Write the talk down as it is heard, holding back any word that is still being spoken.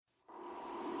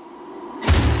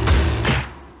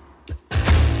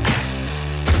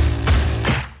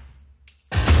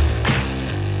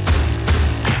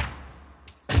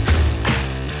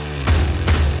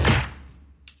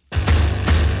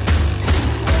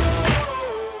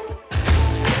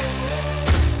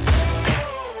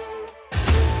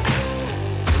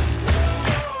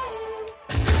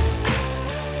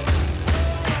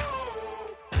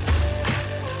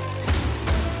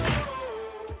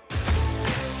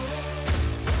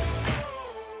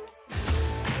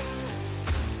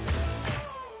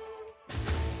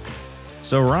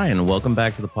So, Ryan, welcome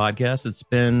back to the podcast. It's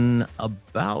been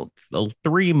about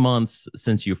 3 months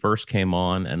since you first came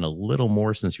on, and a little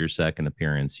more since your second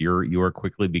appearance. You are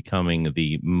quickly becoming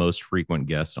the most frequent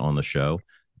guest on the show,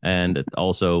 and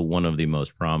also one of the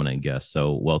most prominent guests.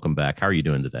 So, welcome back. How are you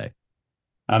doing today?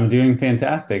 I'm doing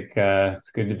fantastic.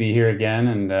 It's good to be here again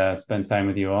and spend time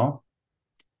with you all.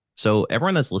 So,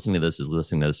 everyone that's listening to this is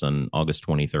listening to this on August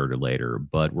 23rd or later,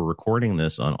 but we're recording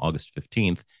this on August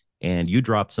 15th. And you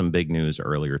dropped some big news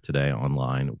earlier today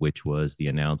online, which was the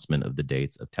announcement of the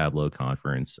dates of Tableau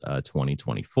Conference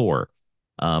 2024,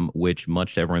 which,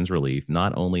 much to everyone's relief,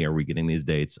 not only are we getting these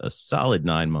dates a solid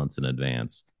 9 months in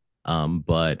advance,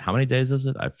 but how many days is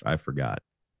it? I forgot.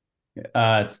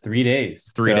 It's 3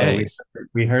 days. Three So we days.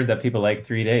 we heard that people like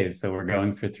 3 days, so we're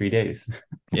going for 3 days.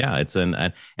 Yeah, it's and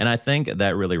I think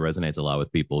that really resonates a lot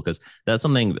with people because that's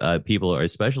something people are,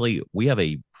 especially we have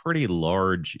a pretty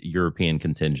large European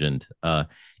contingent,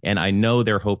 and I know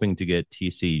they're hoping to get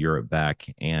TC Europe back.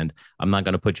 And I'm not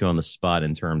going to put you on the spot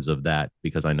in terms of that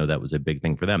because I know that was a big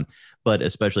thing for them. But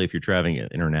especially if you're traveling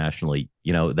internationally,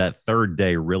 that third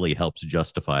day really helps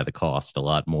justify the cost a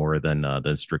lot more than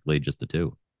strictly just the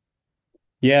two.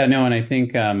 Yeah, no, and I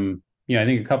think I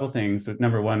think a couple things. With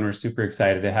number one, we're super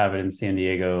excited to have it in San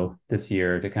Diego this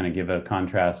year to kind of give a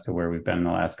contrast to where we've been in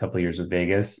the last couple of years with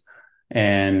Vegas.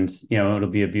 And it'll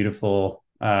be a beautiful,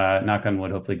 knock on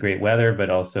wood, hopefully great weather, but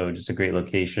also just a great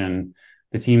location.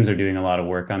 The teams are doing a lot of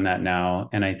work on that now,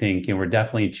 and I think we're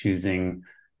definitely choosing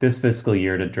this fiscal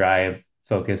year to drive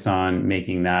focus on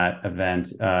making that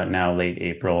event now late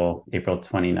April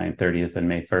 29th, 30th, and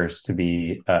May 1st to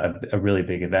be a really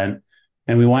big event.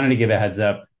 And we wanted to give a heads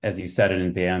up, as you said in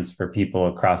advance, for people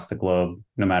across the globe,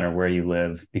 no matter where you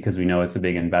live, because we know it's a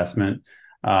big investment.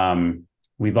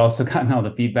 We've also gotten all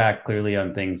the feedback clearly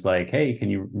on things like, hey, can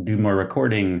you do more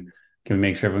recording? Can we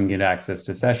make sure everyone get access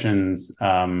to sessions?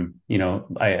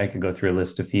 I could go through a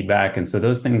list of feedback. And so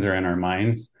those things are in our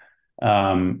minds.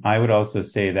 I would also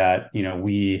say that,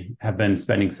 we have been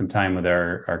spending some time with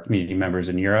our community members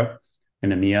in Europe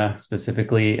in EMEA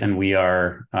specifically. And we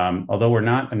are, although we're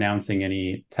not announcing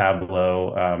any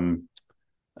Tableau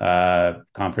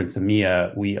conference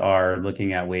EMEA, we are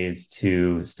looking at ways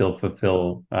to still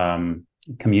fulfill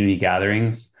community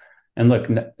gatherings. And look,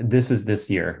 this is this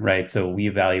year, right? So we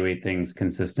evaluate things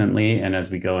consistently. And as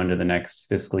we go into the next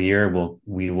fiscal year,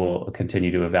 we will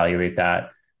continue to evaluate that.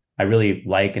 I really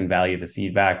like and value the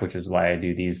feedback, which is why I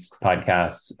do these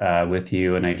podcasts with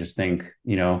you. And I just think,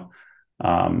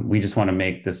 we just want to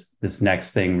make this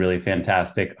next thing really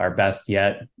fantastic, our best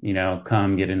yet.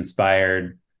 Come get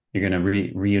inspired. You're going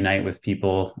to reunite with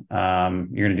people. You're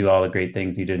going to do all the great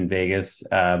things you did in Vegas,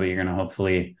 but you're going to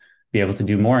hopefully be able to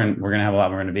do more, and we're going to have a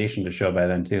lot more innovation to show by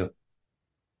then too.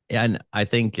 And I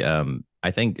think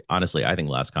honestly, I think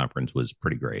last conference was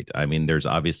pretty great. I mean, there's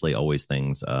obviously always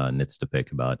things nits to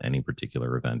pick about any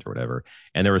particular event or whatever.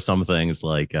 And there were some things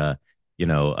like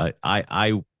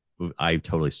I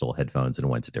totally stole headphones and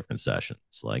went to different sessions.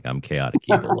 Like I'm chaotic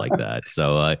evil like that.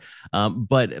 So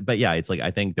but yeah, it's like I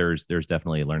think there's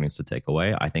definitely learnings to take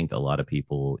away. I think a lot of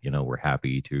people, were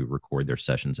happy to record their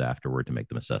sessions afterward to make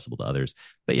them accessible to others.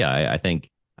 But yeah, I think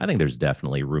there's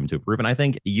definitely room to improve. And I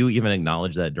think you even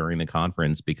acknowledged that during the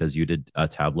conference because you did a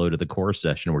tableau to the core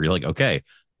session where you're like, okay,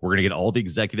 we're going to get all the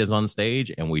executives on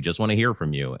stage and we just want to hear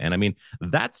from you. And I mean,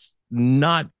 that's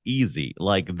not easy.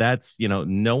 Like,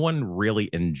 no one really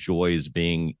enjoys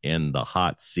being in the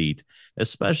hot seat,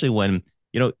 especially when,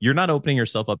 you're not opening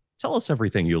yourself up. Tell us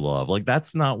everything you love. Like,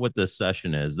 that's not what this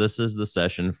session is. This is the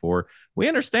session for, we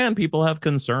understand people have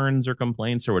concerns or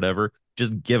complaints or whatever.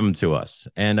 Just give them to us.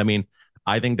 And I mean,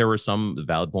 I think there were some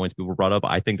valid points people brought up.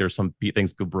 I think there's some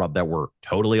things people brought up that were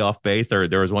totally off base. There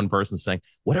was one person saying,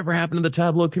 "Whatever happened to the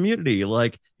Tableau community?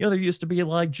 Like, there used to be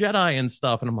like Jedi and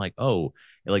stuff." And I'm like, "Oh,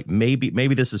 like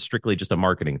maybe this is strictly just a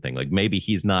marketing thing. Like maybe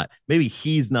he's not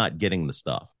getting the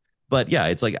stuff." But yeah,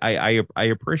 it's like I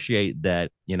appreciate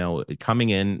that, coming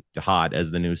in hot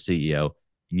as the new CEO,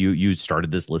 you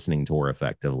started this listening tour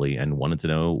effectively and wanted to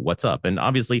know what's up. And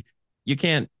obviously you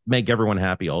can't make everyone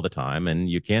happy all the time and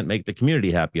you can't make the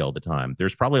community happy all the time.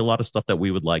 There's probably a lot of stuff that we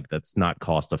would like that's not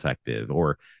cost effective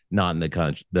or not in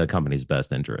the company's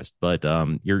best interest, but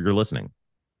you're listening.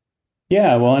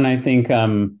 Yeah, well, and I think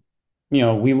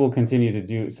we will continue to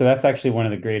do so. That's actually one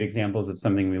of the great examples of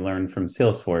something we learned from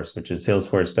Salesforce, which is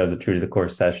Salesforce does a true to the core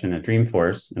session at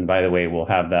Dreamforce. And by the way, we'll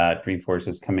have that. Dreamforce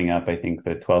is coming up, I think,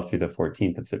 the 12th through the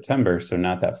 14th of September, so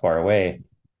not that far away.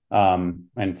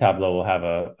 And Tableau will have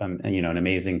an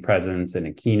amazing presence and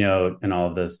a keynote and all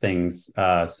of those things.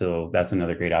 So that's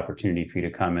another great opportunity for you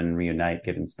to come and reunite,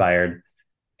 get inspired.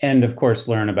 and of course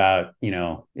learn about,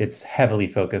 it's heavily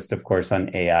focused, of course,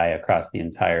 on AI across the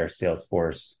entire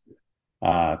Salesforce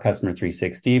customer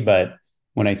 360. But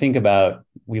when I think about,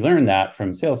 we learned that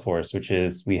from Salesforce, which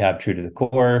is we have true to the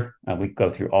core. We go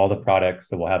through all the products.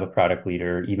 So we'll have a product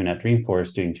leader, even at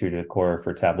Dreamforce, doing true to the core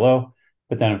for Tableau.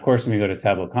 But then, of course, when we go to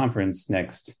Tableau conference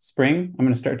next spring, I'm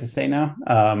going to start to say now,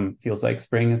 feels like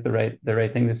spring is the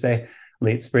right thing to say.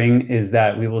 Late spring is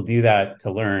that we will do that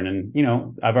to learn.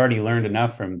 And, I've already learned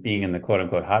enough from being in the quote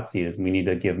unquote hot seat is we need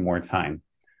to give more time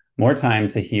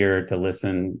to hear, to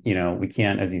listen. We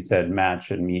can't, as you said,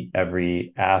 match and meet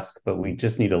every ask, but we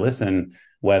just need to listen,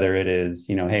 whether it is,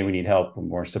 hey, we need help with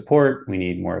more support, we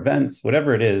need more events,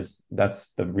 whatever it is.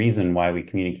 That's the reason why we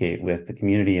communicate with the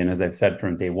community. And as I've said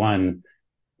from day one,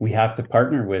 we have to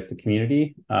partner with the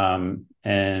community.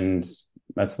 And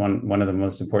that's one of the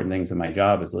most important things in my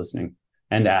job is listening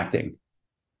and acting.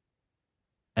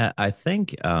 I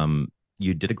think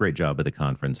you did a great job at the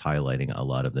conference highlighting a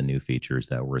lot of the new features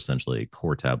that were essentially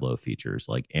core Tableau features,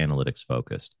 like analytics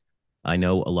focused. I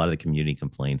know a lot of the community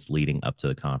complaints leading up to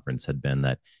the conference had been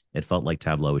that it felt like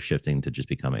Tableau was shifting to just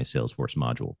become a Salesforce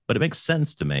module, but it makes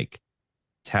sense to make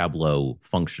Tableau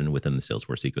function within the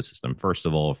Salesforce ecosystem. First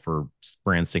of all, for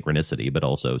brand synchronicity, but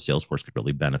also Salesforce could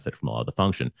really benefit from a lot of the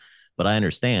function. But I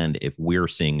understand if we're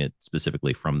seeing it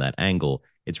specifically from that angle,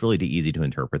 it's really easy to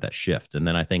interpret that shift. And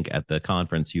then I think at the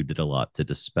conference, you did a lot to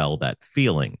dispel that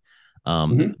feeling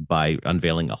by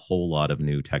unveiling a whole lot of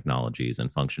new technologies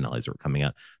and functionalities that were coming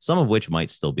out, some of which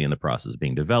might still be in the process of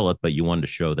being developed, but you wanted to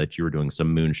show that you were doing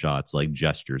some moonshots like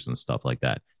gestures and stuff like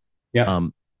that. Yeah.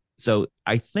 So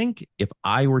I think if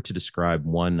I were to describe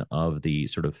one of the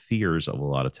sort of fears of a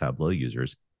lot of Tableau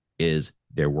users is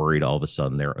they're worried all of a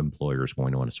sudden their employer is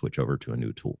going to want to switch over to a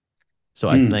new tool. So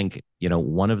I think,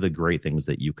 one of the great things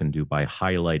that you can do by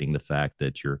highlighting the fact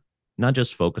that you're not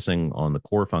just focusing on the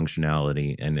core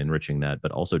functionality and enriching that,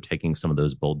 but also taking some of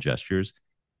those bold gestures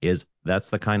is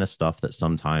that's the kind of stuff that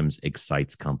sometimes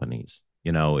excites companies.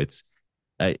 It's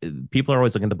people are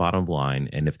always looking at the bottom line,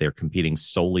 and if they're competing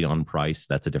solely on price,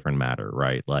 that's a different matter,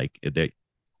 right? Like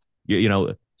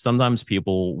sometimes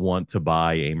people want to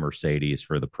buy a Mercedes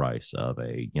for the price of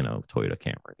a Toyota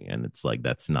Camry, and it's like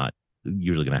that's not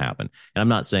usually going to happen. And I'm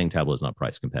not saying Tableau is not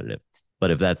price competitive, but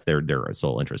if that's their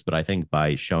sole interest. But I think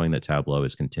by showing that Tableau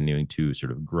is continuing to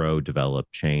sort of grow, develop,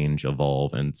 change,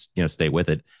 evolve, and stay with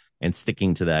it, and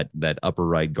sticking to that upper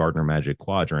right Gartner Magic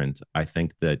Quadrant, I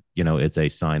think that it's a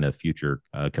sign of future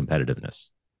competitiveness.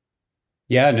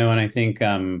 Yeah, no, and I think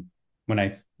when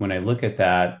I look at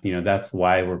that, that's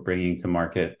why we're bringing to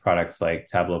market products like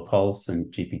Tableau Pulse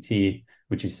and GPT,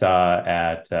 which you saw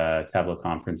at Tableau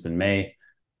conference in May.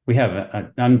 We have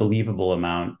an unbelievable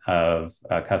amount of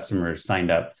customers signed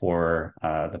up for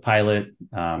the pilot.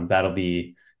 That'll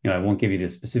be, I won't give you the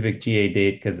specific GA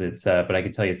date because but I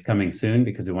can tell you it's coming soon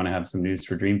because we want to have some news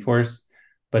for Dreamforce.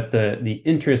 But the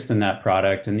interest in that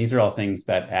product, and these are all things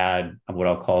that add what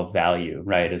I'll call value,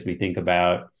 right? As we think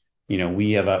about,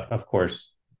 we have, of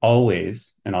course,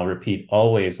 always, and I'll repeat,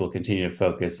 always will continue to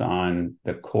focus on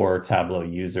the core Tableau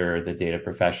user, the data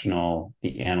professional,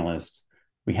 the analyst.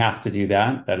 We have to do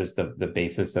that. That is the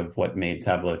basis of what made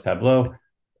Tableau.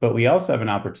 But we also have an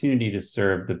opportunity to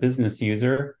serve the business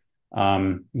user.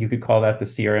 You could call that the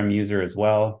CRM user as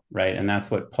well, right? And that's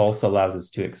what Pulse allows us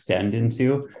to extend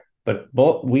into. But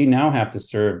we now have to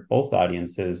serve both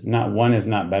audiences. Not one is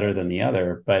not better than the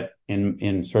other, but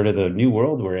in sort of the new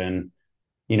world we're in,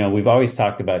 we've always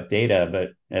talked about data, but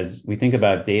as we think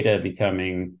about data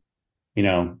becoming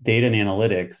data and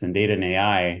analytics and data and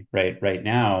AI, right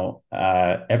now,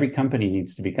 every company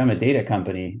needs to become a data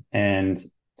company. And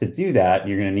to do that,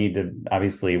 you're going to need to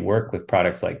obviously work with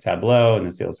products like Tableau and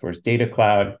the Salesforce Data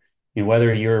Cloud.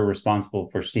 Whether you're responsible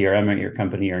for CRM at your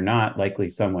company or not, likely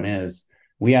someone is.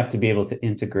 We have to be able to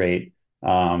integrate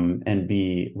and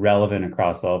be relevant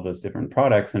across all of those different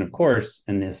products. And of course,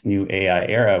 in this new AI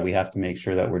era, we have to make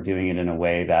sure that we're doing it in a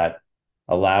way that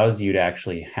allows you to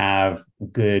actually have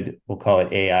good, we'll call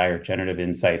it AI or generative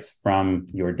insights from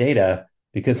your data,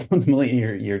 because ultimately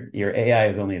your AI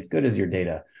is only as good as your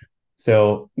data.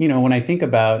 So, when I think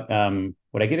about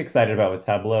what I get excited about with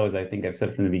Tableau, as I think I've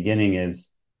said from the beginning, is,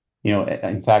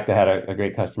 in fact, I had a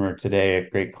great customer today, a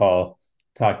great call,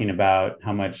 talking about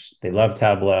how much they love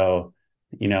Tableau,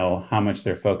 how much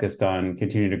they're focused on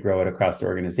continuing to grow it across the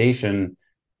organization.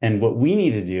 And what we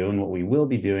need to do and what we will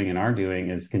be doing and are doing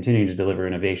is continuing to deliver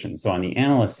innovation. So on the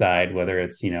analyst side, whether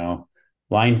it's,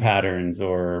 line patterns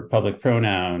or public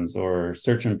pronouns or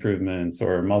search improvements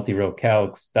or multi-row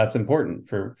calcs, that's important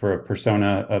for a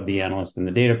persona of the analyst and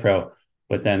the data pro.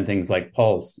 but then things like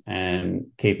Pulse and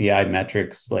KPI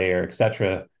metrics layer, et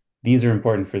cetera, these are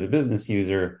important for the business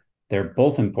user. They're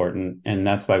both important, and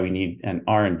that's why we need and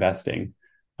are investing.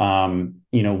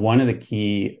 One of the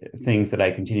key things that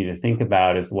I continue to think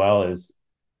about as well is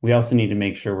we also need to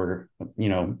make sure we're,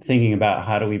 thinking about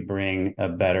how do we bring a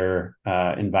better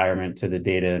environment to the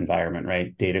data environment,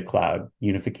 right? Data cloud,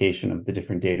 unification of the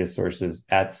different data sources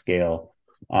at scale.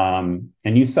 And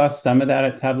you saw some of that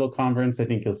at Tableau conference. I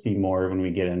think you'll see more when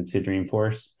we get into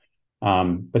Dreamforce.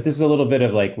 But this is a little bit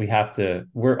of like,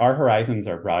 our horizons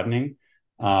are broadening.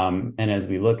 And as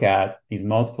we look at these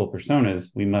multiple personas,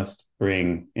 we must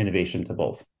bring innovation to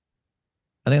both.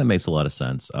 I think that makes a lot of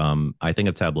sense. I think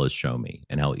of Tableau as Show Me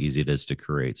and how easy it is to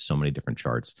create so many different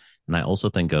charts. And I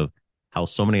also think of how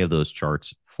so many of those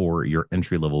charts for your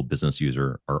entry level business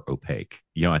user are opaque.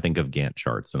 I think of Gantt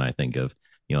charts and I think of,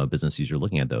 a business user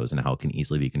looking at those and how it can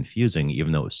easily be confusing,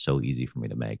 even though it's so easy for me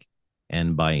to make.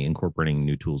 And by incorporating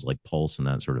new tools like Pulse and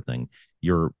that sort of thing,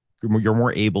 you're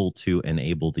more able to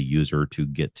enable the user to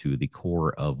get to the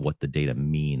core of what the data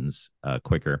means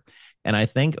quicker. And I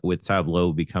think with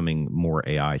Tableau becoming more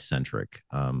AI centric,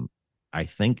 I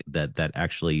think that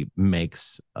actually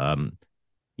makes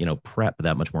prep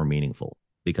that much more meaningful.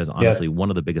 Because honestly, Yes. one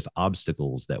of the biggest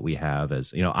obstacles that we have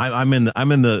is, I'm in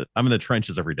the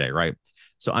trenches every day, right?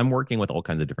 So I'm working with all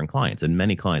kinds of different clients, and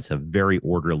many clients have very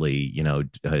orderly,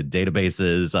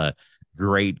 databases,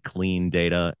 great clean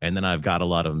data. And then I've got a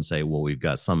lot of them say, well, we've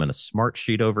got some in a smart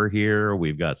sheet over here,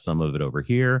 we've got some of it over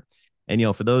here. And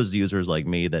for those users like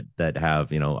me that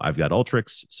have, I've got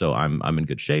Ultrix, so I'm in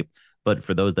good shape. But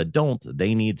for those that don't,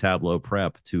 they need Tableau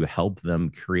Prep to help them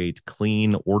create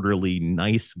clean, orderly,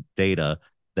 nice data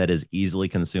that is easily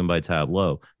consumed by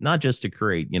Tableau, not just to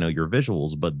create, your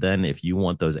visuals, but then if you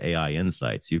want those AI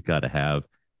insights, you've got to have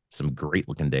some great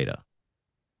looking data.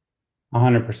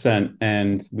 100%.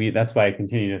 And that's why I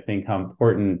continue to think how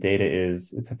important data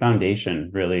is. It's a foundation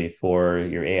really for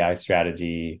your AI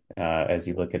strategy as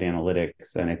you look at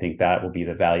analytics. And I think that will be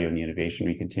the value and the innovation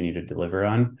we continue to deliver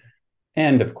on.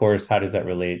 And of course, how does that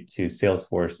relate to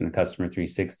Salesforce and the Customer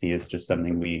 360 is just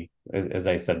something as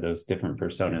I said, those different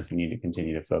personas we need to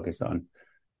continue to focus on.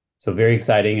 So very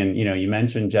exciting. And, you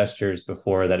mentioned gestures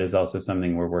before. That is also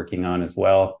something we're working on as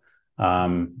well.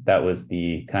 That was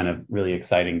the kind of really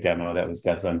exciting demo that was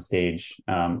devs on stage.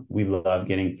 We love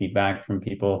getting feedback from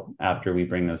people after we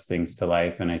bring those things to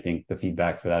life. And I think the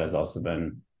feedback for that has also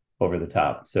been over the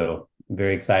top. So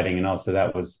very exciting. And also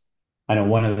that was, I know,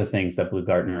 one of the things that blew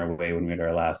Gartner away when we had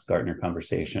our last Gartner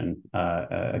conversation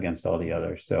against all the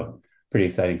others. So pretty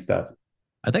exciting stuff.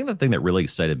 I think the thing that really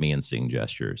excited me in seeing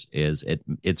gestures is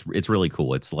it's really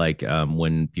cool. It's like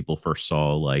when people first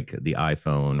saw like the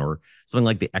iPhone or something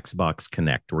like the Xbox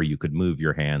Connect, where you could move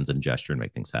your hands and gesture and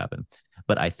make things happen.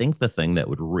 But I think the thing that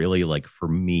would really, like, for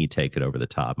me, take it over the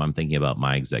top, I'm thinking about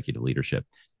my executive leadership.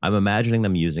 I'm imagining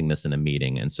them using this in a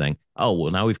meeting and saying, "Oh,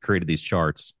 well, now we've created these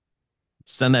charts.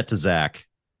 Send that to Zach.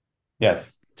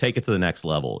 Yes. Take it to the next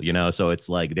level." So it's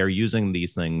like they're using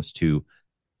these things to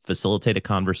facilitate a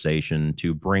conversation,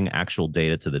 to bring actual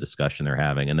data to the discussion they're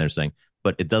having. And they're saying,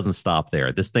 but it doesn't stop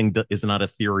there. This thing is not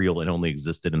ethereal and only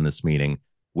existed in this meeting.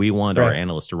 We want our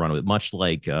analysts to run with it, much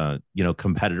like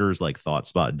competitors like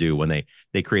ThoughtSpot do when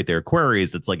they create their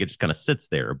queries. It's like it just kind of sits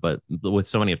there. But with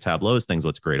so many of Tableau's things,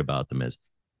 what's great about them is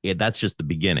that's just the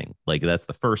beginning. Like that's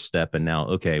the first step. And now,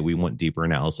 okay, we want deeper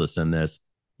analysis in this.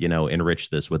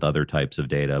 Enrich this with other types of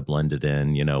data, blend it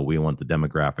in. We want the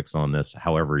demographics on this,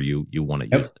 however you want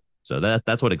to use it. So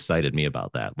that's what excited me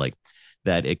about that. Like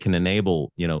that it can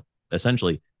enable,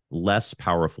 essentially less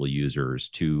powerful users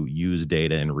to use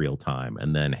data in real time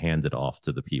and then hand it off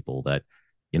to the people that,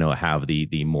 have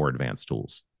the more advanced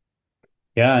tools.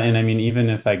 Yeah. And I mean, even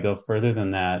if I go further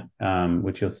than that,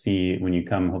 which you'll see when you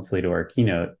come hopefully to our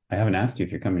keynote, I haven't asked you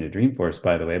if you're coming to Dreamforce,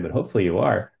 by the way, but hopefully you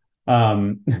are.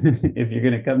 If you're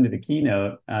going to come to the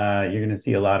keynote, you're going to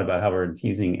see a lot about how we're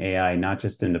infusing AI, not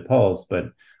just into Pulse, but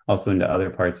also into other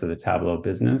parts of the Tableau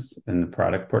business and the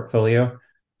product portfolio.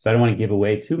 So I don't want to give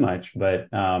away too much, but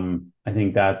I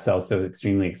think that's also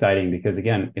extremely exciting because,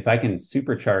 again, if I can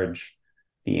supercharge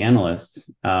the analysts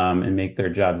and make their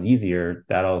jobs easier,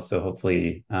 that also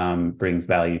hopefully brings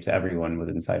value to everyone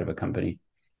within inside of a company.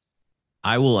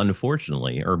 I will,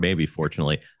 unfortunately, or maybe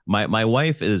fortunately, my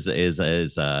wife is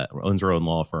owns her own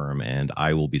law firm, and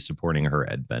I will be supporting her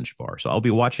at Bench Bar. So I'll be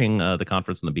watching the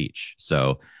conference on the beach.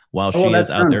 So while she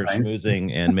is out there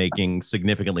schmoozing and making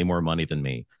significantly more money than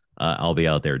me, I'll be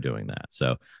out there doing that.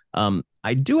 So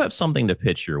I do have something to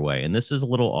pitch your way, and this is a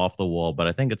little off the wall, but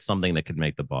I think it's something that could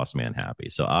make the boss man happy.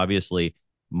 So obviously,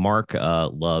 Mark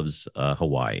loves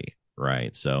Hawaii,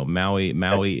 right? So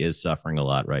Maui is suffering a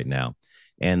lot right now,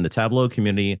 and the Tableau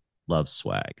community loves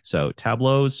swag. So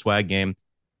Tableau's swag game,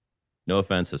 no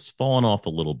offense, has fallen off a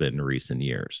little bit in recent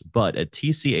years, but at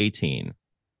TC18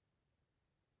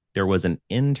 there was an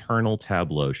internal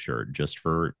Tableau shirt just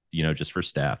for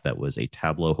staff that was a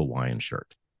Tableau Hawaiian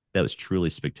shirt. That was truly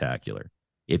spectacular.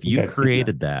 If I think you I've seen that.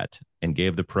 created that and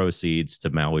gave the proceeds to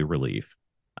Maui Relief,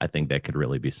 I think that could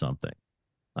really be something.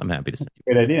 I'm happy to send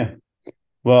you. Great idea.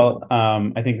 Well,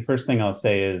 I think the first thing I'll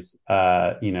say is,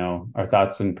 our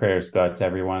thoughts and prayers go out to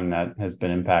everyone that has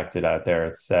been impacted out there.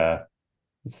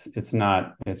 It's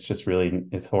not, it's just really,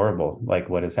 it's horrible, like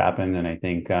what has happened. And I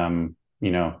think,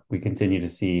 we continue to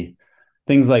see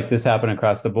things like this happen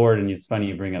across the board. And it's funny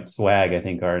you bring up swag. I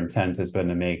think our intent has been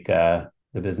to make the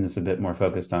business a bit more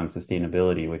focused on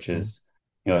sustainability, which is,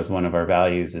 as one of our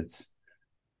values. It's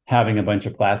having a bunch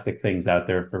of plastic things out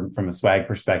there from a swag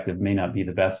perspective may not be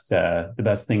the best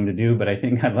thing to do, but I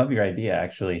think I love your idea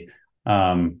actually.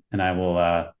 And I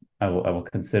will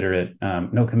consider it.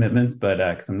 No commitments, but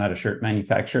because I'm not a shirt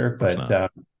manufacturer, Of course but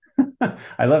not.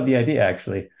 I love the idea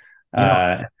actually. You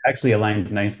know, It actually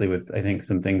aligns nicely with I think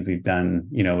some things we've done,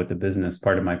 with the business.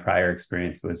 Part of my prior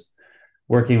experience was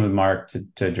working with Mark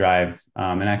to drive,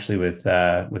 and actually with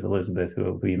Elizabeth,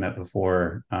 who we met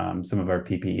before, some of our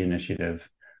PPE initiative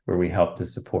where we help to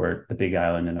support the Big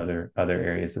Island and other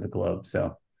areas of the globe.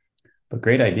 So, but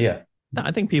great idea.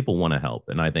 I think people want to help,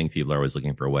 and I think people are always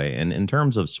looking for a way. And in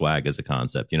terms of swag as a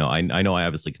concept, I know I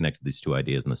obviously connected these two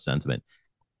ideas in the sentiment.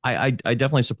 I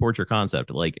definitely support your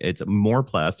concept. Like, it's more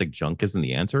plastic junk isn't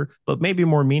the answer, but maybe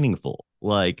more meaningful.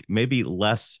 Like, maybe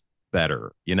less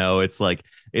better. It's like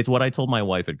it's what I told my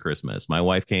wife at Christmas. My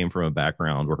wife came from a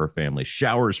background where her family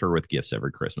showers her with gifts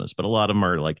every Christmas, but a lot of them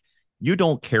are like, you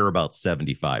don't care about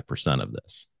 75% of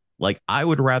this. Like, I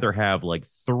would rather have like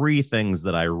three things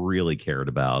that I really cared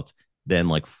about than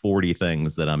like 40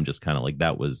 things that I'm just kind of like,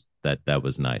 that was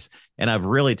nice. And I've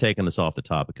really taken this off the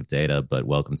topic of data, but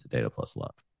welcome to Data Plus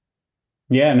Love.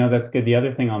 Yeah, no, that's good. The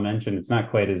other thing I'll mention, it's not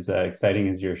quite as exciting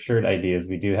as your shirt ideas.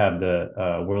 We do have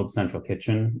the World Central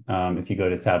Kitchen. If you go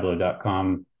to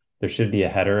tableau.com, there should be a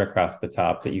header across the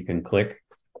top that you can click.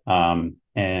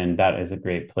 And that is a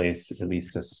great place, at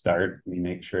least to start. We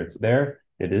make sure it's there.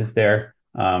 It is there.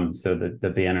 So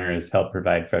the banner is help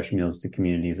provide fresh meals to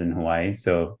communities in Hawaii.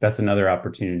 So that's another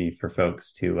opportunity for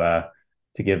folks to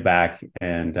give back.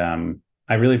 And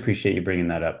I really appreciate you bringing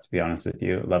that up, to be honest with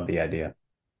you. Love the idea.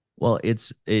 Well,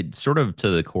 it's sort of to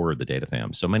the core of the data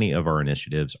fam. So many of our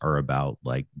initiatives are about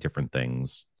like different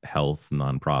things, health,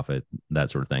 nonprofit,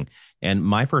 that sort of thing. And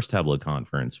my first Tableau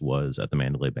conference was at the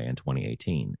Mandalay Bay in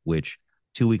 2018, which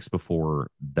 2 weeks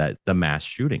before that the mass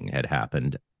shooting had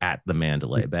happened at the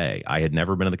Mandalay Bay. I had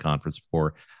never been to the conference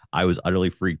before. I was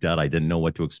utterly freaked out. I didn't know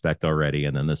what to expect already.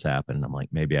 And then this happened. I'm like,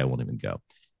 maybe I won't even go.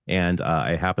 And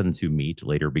I happened to meet,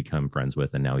 later become friends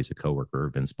with, and now he's a coworker,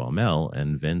 Vince Baumel.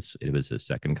 And Vince, it was his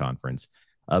second conference,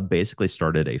 basically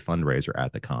started a fundraiser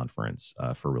at the conference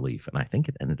for relief. And I think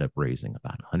it ended up raising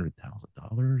about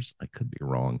 $100,000. I could be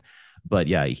wrong. But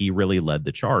yeah, he really led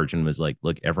the charge and was like,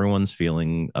 look, everyone's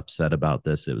feeling upset about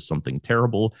this. It was something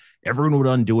terrible. Everyone would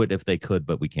undo it if they could,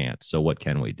 but we can't. So what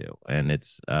can we do? And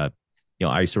it's,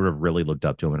 I sort of really looked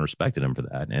up to him and respected him for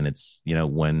that. And it's,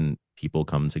 when people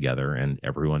come together and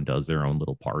everyone does their own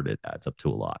little part, it adds up to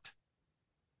a lot.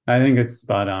 I think it's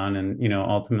spot on. And,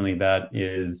 ultimately that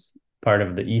is part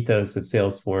of the ethos of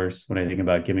Salesforce. When I think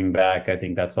about giving back, I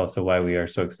think that's also why we are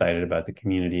so excited about the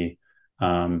community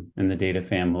and the data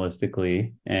fam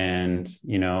holistically. And,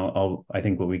 I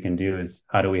think what we can do is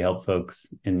how do we help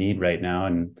folks in need right now?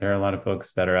 And there are a lot of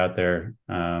folks that are out there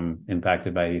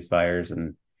impacted by these fires,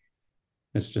 and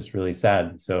it's just really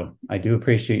sad. So I do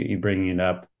appreciate you bringing it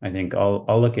up. I think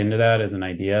I'll look into that as an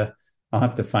idea. I'll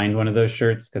have to find one of those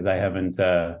shirts because I haven't.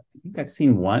 I think I've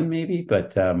seen one maybe,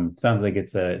 but sounds like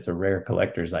it's a rare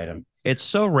collector's item. It's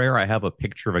so rare. I have a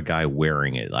picture of a guy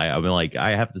wearing it. I've been like,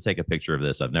 I have to take a picture of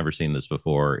this. I've never seen this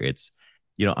before. It's,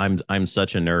 I'm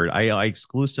such a nerd. I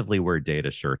exclusively wear data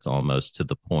shirts almost to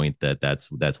the point that that's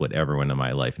what everyone in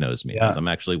my life knows me as. Yeah, I'm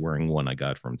actually wearing one I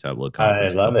got from Tableau I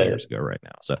conference a love couple years it. ago right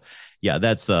now. So yeah,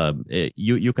 that's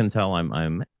you can tell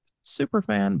I'm super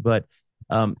fan, but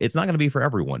it's not going to be for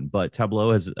everyone. But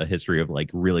Tableau has a history of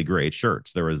like really great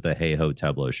shirts. There was the Hey Ho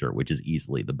Tableau shirt, which is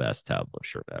easily the best Tableau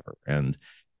shirt ever, and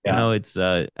Yeah, it's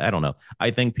I don't know.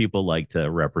 I think people like to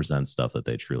represent stuff that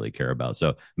they truly care about.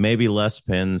 So maybe less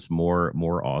pins, more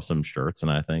awesome shirts,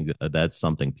 and I think that's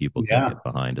something people can yeah, get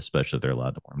behind, especially if they're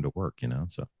allowed to wear them to work.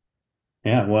 So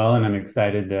yeah. Well, and I'm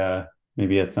excited.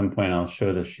 Maybe at some point I'll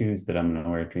show the shoes that I'm going to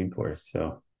wear at Dreamforce.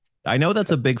 So I know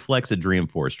that's a big flex at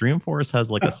Dreamforce. Dreamforce has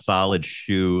like a solid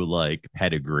shoe like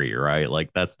pedigree, right?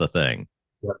 Like that's the thing.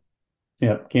 Yep.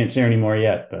 Yep. Can't share any more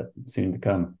yet, but soon to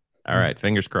come. All right,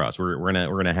 fingers crossed. We're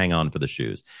gonna hang on for the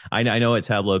shoes. I know at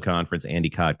Tableau conference, Andy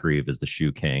Cotgreave is the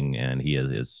shoe king, and he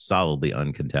is solidly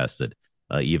uncontested,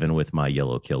 even with my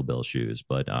yellow Kill Bill shoes.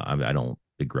 But I don't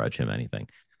begrudge him anything.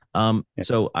 Yeah.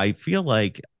 So I feel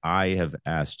like I have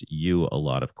asked you a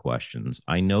lot of questions.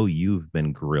 I know you've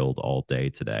been grilled all day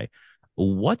today.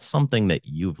 What's something that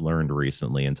you've learned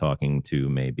recently in talking to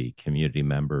maybe community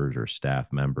members or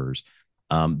staff members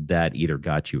that either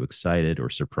got you excited or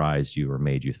surprised you or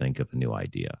made you think of a new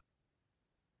idea?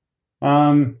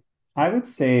 Um, I would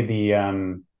say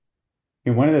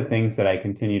one of the things that I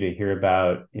continue to hear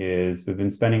about is we've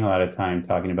been spending a lot of time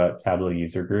talking about Tableau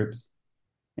user groups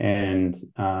and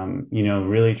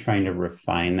really trying to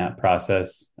refine that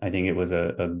process. I think it was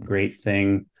a great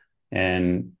thing,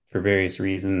 and for various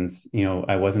reasons,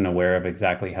 I wasn't aware of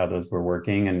exactly how those were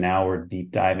working, and now we're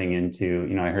deep diving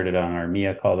into. I heard it on our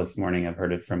Mia call this morning. I've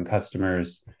heard it from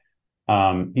customers.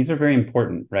 These are very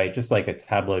important, right? Just like a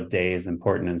Tableau day is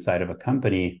important inside of a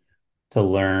company to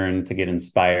learn, to get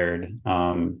inspired,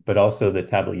 but also the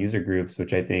Tableau user groups,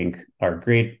 which I think are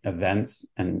great events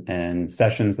and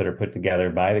sessions that are put together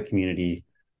by the community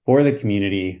for the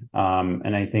community.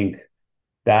 And I think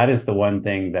that is the one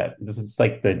thing that this is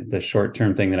like the short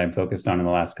term thing that I'm focused on in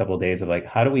the last couple of days of like,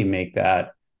 how do we make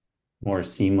that more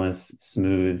seamless,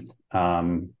 smooth,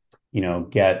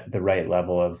 get the right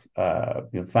level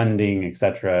of funding, et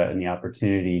cetera, and the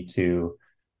opportunity to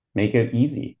make it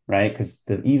easy, right? Because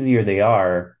the easier they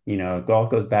are, it all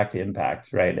goes back to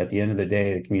impact, right? At the end of the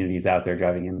day, the community is out there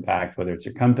driving impact, whether it's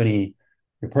your company,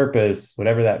 your purpose,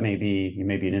 whatever that may be. You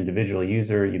may be an individual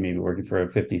user, you may be working for a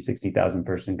 50, 60,000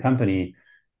 person company.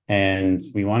 And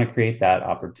we want to create that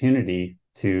opportunity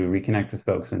to reconnect with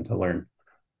folks and to learn.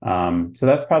 So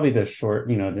that's probably the short,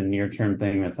 the near term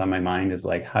thing that's on my mind is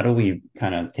like, how do we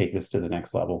kind of take this to the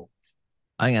next level?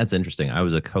 I think that's interesting. I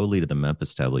was a co-lead of the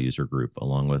Memphis Tableau user group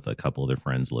along with a couple other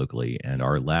friends locally, and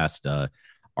our last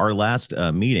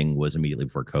meeting was immediately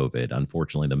before COVID.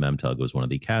 Unfortunately, the MemTug was one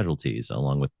of the casualties,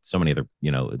 along with so many other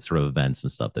sort of events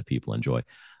and stuff that people enjoy.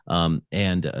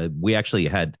 And we actually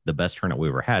had the best turnout we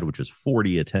ever had, which was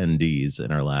 40 attendees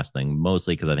in our last thing,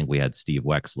 mostly because I think we had Steve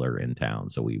Wexler in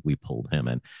town, so we pulled him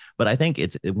in. But I think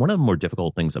it's one of the more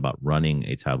difficult things about running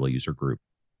a Tableau user group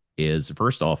is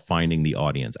first off finding the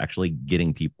audience, actually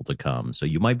getting people to come. So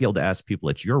you might be able to ask people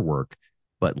at your work,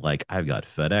 but like I've got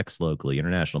FedEx locally,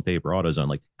 International Paper, AutoZone.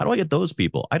 Like, how do I get those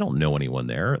people? I don't know anyone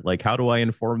there. Like, how do I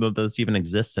inform them that this even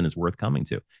exists and is worth coming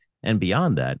to? And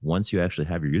beyond that, once you actually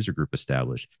have your user group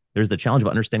established, there's the challenge of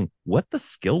understanding what the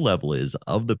skill level is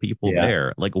of the people Yeah.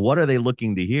 there. Like, what are they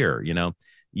looking to hear?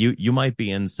 You might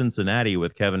be in Cincinnati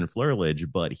with Kevin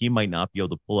Flerledge, but he might not be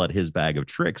able to pull out his bag of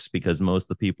tricks because most of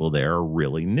the people there are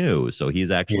really new. So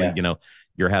he's actually, Yeah.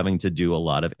 you're having to do a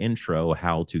lot of intro,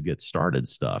 how to get started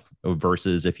stuff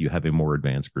versus if you have a more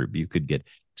advanced group, you could get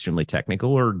extremely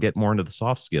technical or get more into the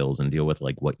soft skills and deal with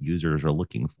like what users are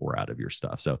looking for out of your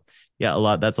stuff. So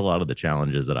yeah, that's a lot of the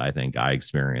challenges that I think I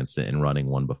experienced in running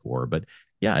one before. But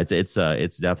yeah, it's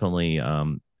definitely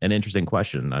an interesting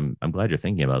question. I'm glad you're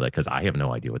thinking about that because I have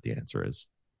no idea what the answer is.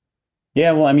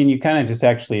 Yeah, well, I mean, you kind of just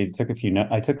actually took a few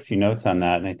I took a few notes on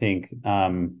that, and I think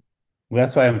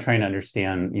that's why I'm trying to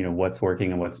understand, what's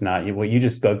working and what's not. What you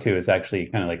just spoke to is actually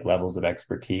kind of like levels of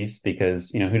expertise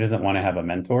because, who doesn't want to have a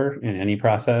mentor in any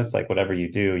process? Like whatever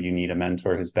you do, you need a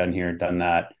mentor who's been here, done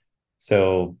that.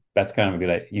 So that's kind of a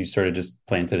good, you sort of just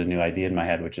planted a new idea in my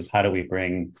head, which is how do we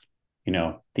bring,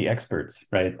 the experts,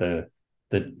 right?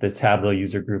 The Tableau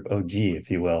user group OG,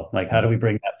 if you will. Like, how do we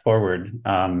bring that forward?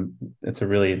 It's a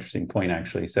really interesting point,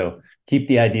 actually. So keep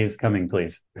the ideas coming,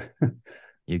 please.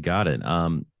 You got it.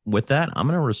 With that, I'm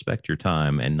going to respect your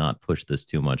time and not push this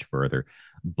too much further.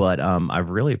 But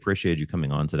I've really appreciated you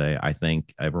coming on today. I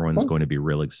think everyone's going to be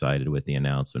real excited with the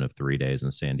announcement of 3 days in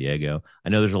San Diego. I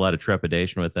know there's a lot of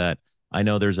trepidation with that. I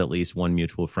know there's at least one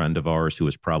mutual friend of ours who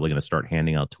is probably going to start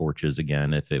handing out torches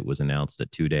again if it was announced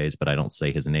at 2 days, but I don't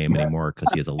say his name anymore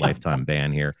because he has a lifetime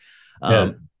ban here. Um,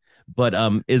 Yes.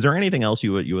 but is there anything else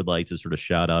you would like to sort of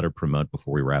shout out or promote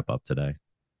before we wrap up today?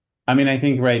 I mean, I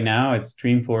think right now it's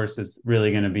Dreamforce is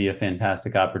really going to be a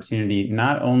fantastic opportunity,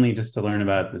 not only just to learn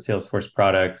about the Salesforce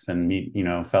products and meet,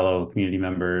 fellow community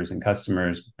members and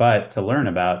customers, but to learn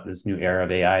about this new era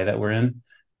of AI that we're in.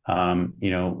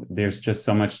 There's just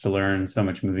so much to learn, so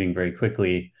much moving very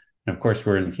quickly. And of course,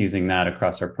 we're infusing that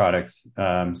across our products,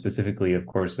 specifically, of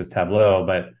course, with Tableau,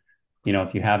 but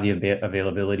if you have the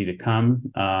availability to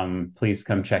come, please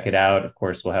come check it out. Of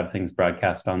course, we'll have things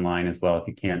broadcast online as well if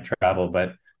you can't travel,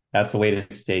 but that's a way to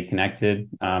stay connected.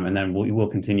 And then we will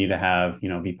continue to have,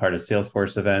 be part of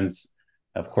Salesforce events.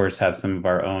 Of course, have some of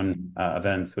our own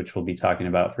events, which we'll be talking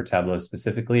about for Tableau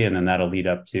specifically. And then that'll lead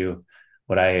up to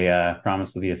what I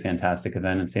promise will be a fantastic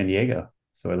event in San Diego.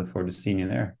 So I look forward to seeing you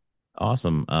there.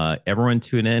 Awesome. Everyone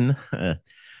tune in.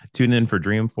 Tune in for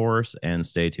Dreamforce and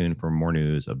stay tuned for more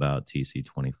news about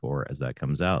TC24 as that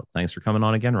comes out. Thanks for coming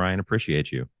on again, Ryan.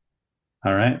 Appreciate you.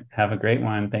 All right. Have a great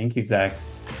one. Thank you, Zach.